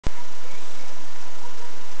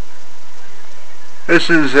This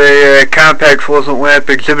is a compact fluorescent lamp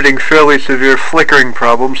exhibiting fairly severe flickering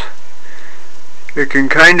problems. You can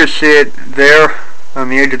kind of see it there on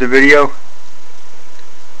the edge of the video,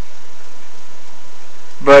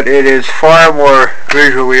 but it is far more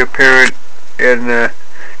visually apparent to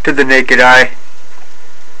the naked eye,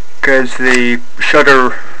 because the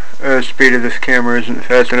shutter speed of this camera isn't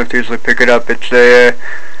fast enough to easily pick it up. It's a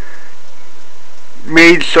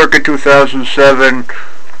made circa 2007,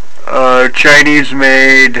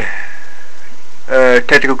 Chinese-made,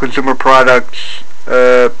 technical consumer products,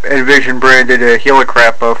 Envision branded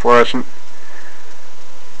helicrap fluorescent.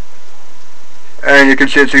 And you can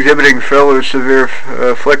see it's exhibiting fairly severe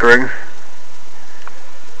flickering.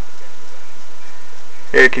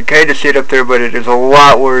 You can kind of see it up there, but it is a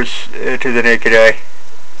lot worse to the naked eye.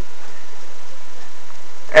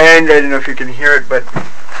 And I don't know if you can hear it, but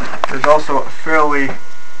there's also a fairly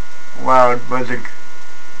loud buzzing.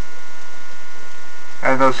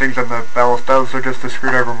 And those things on the ballast, those are just the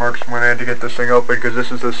screwdriver marks when I had to get this thing open, because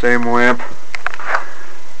this is the same lamp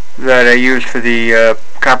that I used for the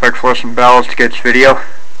compact fluorescent ballast to get video.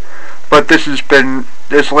 But this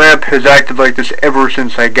lamp has acted like this ever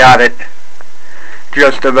since I got it,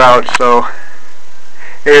 just about. So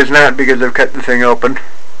it is not because I've cut the thing open,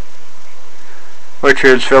 which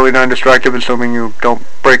is fairly non-destructive, assuming you don't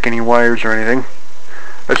break any wires or anything,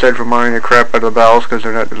 aside from mining the crap out of the ballast, because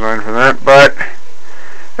they're not designed for that. But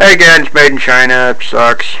again, it's made in China, it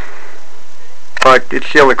sucks, but it's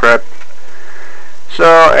helicrap.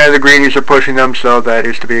 So, and the greenies are pushing them, so that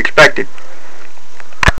is to be expected.